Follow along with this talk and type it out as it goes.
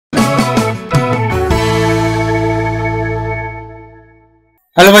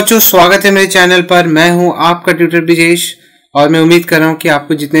Hello बच्चों, स्वागत है मेरे चैनल पर। मैं हूं आपका ट्यूटर ब्रिजेश और मैं उम्मीद कर रहा हूं कि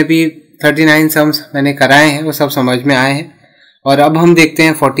आपको जितने भी 39 सम्स मैंने कराए हैं वो सब समझ में आए हैं। और अब हम देखते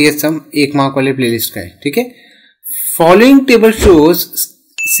हैं 48 सम 1 मार्क वाले प्लेलिस्ट का है। ठीक है, following table shows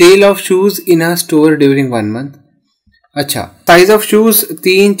cell of shoes in a store during 1 month. अच्छा, साइज ऑफ शूज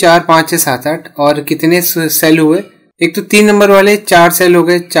 3, 4, 5, 6, 7, 8 और कितने सेल हुए। एक तो 3 नंबर वाले 4 सेल हो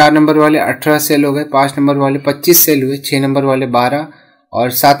गए, 4 नंबर वाले 18 सेल हो गए, 5 नंबर वाले 25 सेल हुए, 6 नंबर वाले 12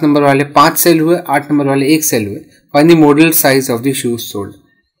 और 7 नंबर वाले 5 सेल हुए, 8 नंबर वाले 1 सेल हुए। Find the model size of the shoes sold.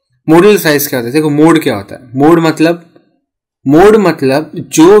 Model size क्या होता है? देखो, मोड क्या होता है? मोड मतलब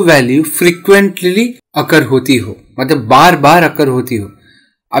जो वैल्यू फ्रीक्वेंटली अकर होती हो, मतलब बार बार अकर होती हो।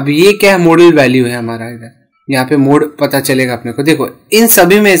 अब ये क्या है? मॉडल वैल्यू है हमारा। इधर यहाँ पे मोड पता चलेगा अपने को। देखो, इन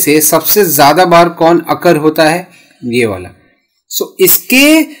सभी में से सबसे ज्यादा बार कौन अकर होता है? ये वाला। सो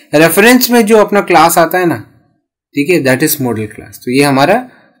इसके रेफरेंस में जो अपना क्लास आता है ना, ठीक है, दैट इज मॉडल क्लास। तो ये हमारा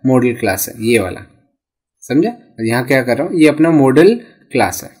मॉडल क्लास है, ये वाला। समझा? यहाँ क्या कर रहा हूं, ये अपना मॉडल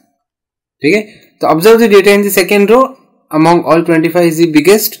क्लास है। ठीक है, तो observe the data in the second row. Among all 25 is the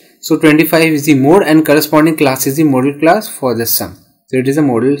biggest, so 25 is the mode and corresponding class is the model class for the some. So it is a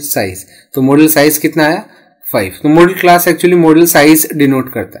model size. तो model size कितना आया? 5। तो model class actually model size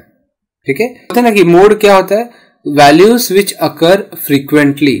denote करता है। ठीक है, होता है ना कि मोड क्या होता है? Values which occur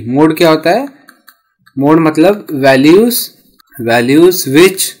frequently. Mode क्या होता है? मोड मतलब वैल्यूज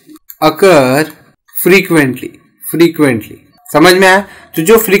विच अकर फ्रीक्वेंटली। समझ में आया? तो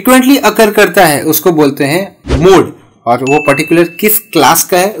जो फ्रीक्वेंटली अकर करता है उसको बोलते हैं मोड, और वो पर्टिकुलर किस क्लास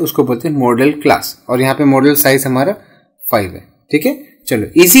का है उसको बोलते हैं मॉडल क्लास। और यहाँ पे मॉडल साइज हमारा 5 है। ठीक है, चलो,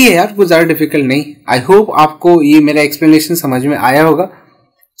 इजी है यार, कुछ ज्यादा डिफिकल्ट नहीं। आई होप आपको ये मेरा एक्सप्लेनेशन समझ में आया होगा।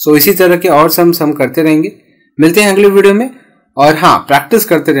 सो इसी तरह के और सम करते रहेंगे। मिलते हैं अगले वीडियो में। और हाँ, प्रैक्टिस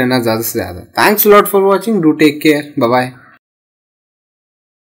करते रहना ज्यादा से ज्यादा। Thanks lot for watching. Do take care. Bye bye.